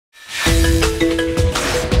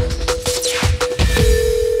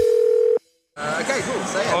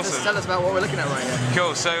tell us about what we're looking at right here.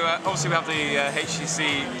 Cool, so obviously we have the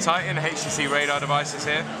HTC Titan, HTC radar devices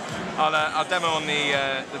here. I'll demo on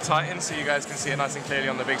the Titan so you guys can see it nice and clearly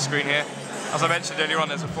on the big screen here. As I mentioned earlier on,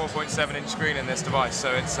 there's a 4.7-inch screen in this device,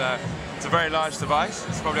 so it's a very large device.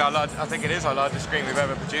 It's probably I think it is our largest screen we've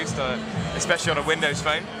ever produced, especially on a Windows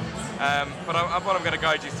phone. But what I'm going to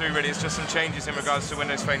guide you through really is just some changes in regards to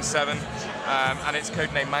Windows Phone 7 and its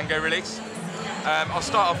codename Mango release. I'll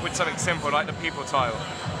start off with something simple like the people tile.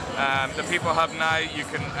 The people hub now, you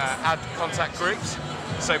can add contact groups.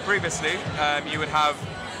 So previously you would have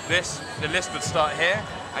this, the list would start here,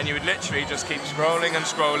 and you would literally just keep scrolling and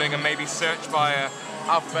scrolling and maybe search by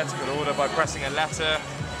alphabetical order by pressing a letter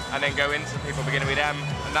and then go into people beginning with M,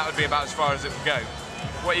 and that would be about as far as it would go.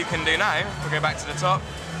 What you can do now, if we go back to the top,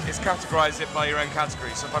 is categorize it by your own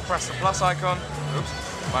category. So if I press the plus icon,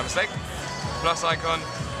 oops, my mistake, plus icon,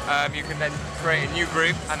 you can then create a new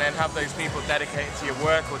group and then have those people dedicated to your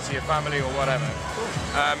work or to your family or whatever.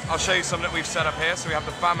 I'll show you some that we've set up here. So we have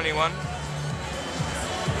the family one.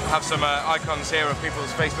 Have some icons here of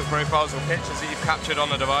people's Facebook profiles or pictures that you've captured on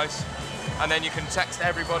the device. And then you can text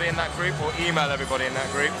everybody in that group or email everybody in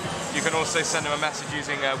that group. You can also send them a message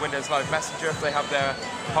using Windows Live Messenger if they have their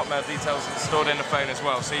Hotmail details stored in the phone as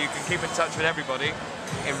well. So you can keep in touch with everybody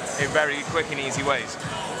in very quick and easy ways.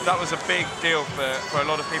 That was a big deal for a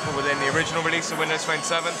lot of people within the original release of Windows Phone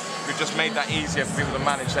 7. We've just made that easier for people to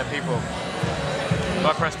manage their people. If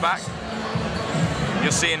I press back,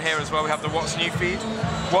 you'll see in here as well we have the What's New feed.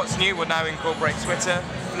 What's New will now incorporate Twitter,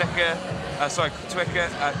 Twitter,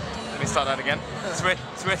 let me start that again.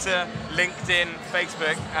 Twitter, LinkedIn,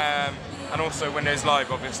 Facebook, and also Windows Live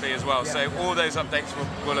obviously as well. So all those updates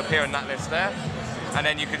will appear in that list there. And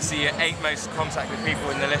then you can see your 8 most contacted people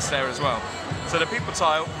in the list there as well. So the people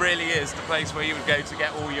tile really is the place where you would go to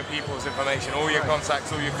get all your people's information, all your contacts,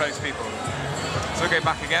 all your close people. So we'll go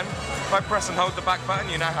back again. If I press and hold the back button,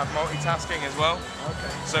 you now have multitasking as well. Okay.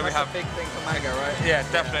 So we have a big thing for Mango, right? Yeah,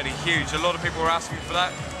 definitely huge. A lot of people were asking for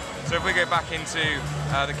that. So if we go back into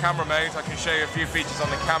the camera mode, I can show you a few features on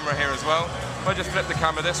the camera here as well. If I just flip the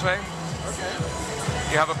camera this way, okay,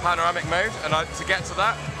 you have a panoramic mode, and to get to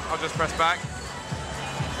that, I'll just press back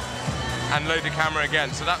and load the camera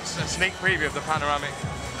again. So that's a sneak preview of the panoramic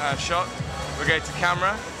shot. We'll go to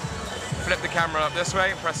camera, flip the camera up this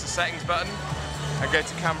way, press the settings button, and go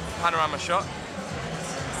to panorama shot.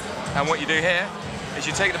 And what you do here is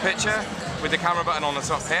you take the picture with the camera button on the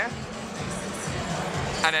top here,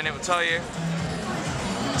 and then it will tell you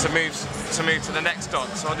to move to the next dot.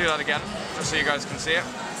 So I'll do that again, just so you guys can see it.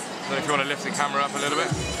 So if you want to lift the camera up a little bit.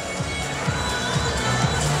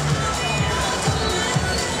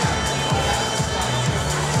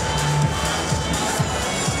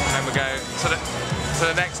 And then we go to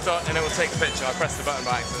the next dot, and it will take the picture. I pressed the button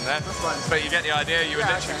by accident there. That's fine. But you get the idea. You would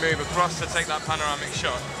literally move across to take that panoramic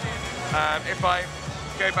shot. If I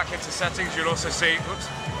go back into settings, you'll also see, oops,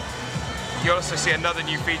 you'll also see another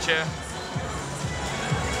new feature.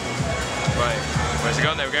 Right, where's it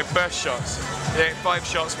gone? There we go, burst shots. You get 5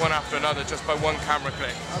 shots one after another just by one camera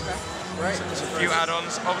click. Okay, great. So there's a few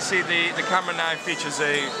add-ons. Obviously the camera now features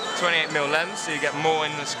a 28mm lens, so you get more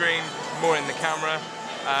in the screen, more in the camera,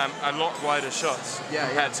 a lot wider shots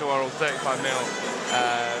compared to our old 35mm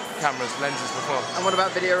cameras, lenses before. And what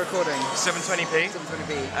about video recording? 720p.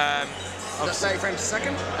 720p. Is that 30 frames a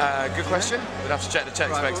second? Good question. We'd have to check the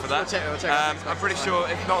specs for that. We'll check I'm pretty sure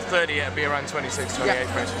if not 30, it'd be around 26, 28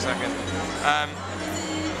 frames per second.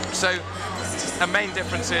 So the main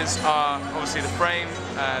differences are obviously the frame,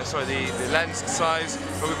 the lens size,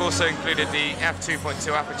 but we've also included the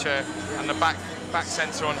f2.2 aperture and the back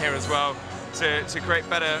sensor on here as well to create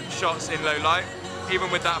better shots in low light. Even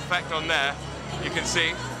with that effect on there, you can see,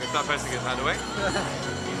 if that person gets out of the way,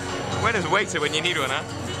 where there's a waiter when you need one, huh?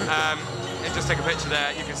 And just take a picture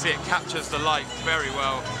there, you can see it captures the light very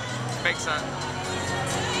well. Makes that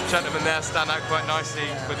gentleman there stand out quite nicely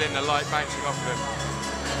within the light bouncing off of him.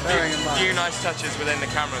 Few nice touches within the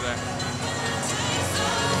camera there.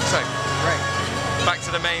 So, great. Back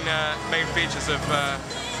to the main features of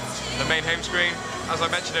the main home screen. As I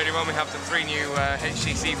mentioned earlier on, we have the 3 new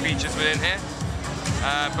HTC features within here.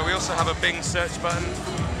 But we also have a Bing search button.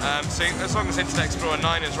 So as long as Internet Explorer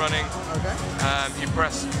 9 is running, you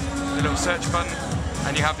press the little search button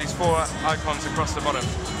and you have these 4 icons across the bottom.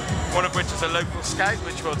 One of which is a local scout,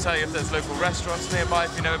 which will tell you if there's local restaurants nearby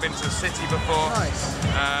if you've never been to a city before. Nice.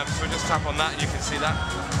 So we'll just tap on that and you can see that.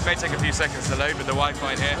 It may take a few seconds to load with the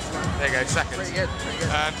Wi-Fi in here. There you go, seconds. Pretty good, pretty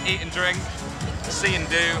good. Eat and drink, see and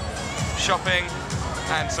do, shopping,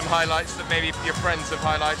 and some highlights that maybe your friends have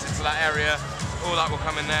highlighted to that area. All that will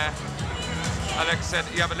come in there. And like I said,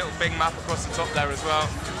 you have a little Bing map across the top there as well.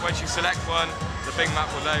 Once you select one, the Bing map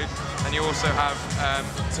will load, and you also have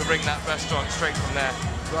to ring that restaurant straight from there.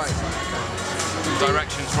 Right, okay.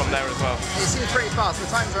 Directions from there as well. It seems pretty fast. The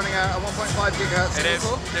Titan's running a 1.5 gigahertz. It is.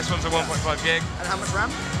 This one's a 1.5 gig. And how much RAM?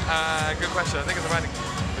 Good question. I think it's around.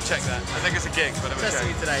 We'll check that. I think it's a gig, but we'll check.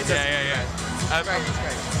 Testing it today. Yeah. Great, that's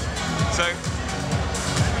great. So,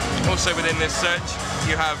 also within this search,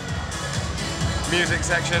 you have music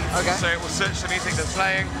section. Okay. So it will search the music that's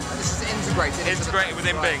playing. And this is integrated. Integrated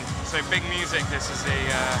within Bing. So Bing Music, this is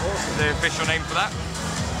the official name for that.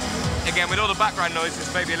 Again, with all the background noise,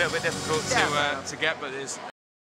 it's maybe a little bit difficult to get, but it's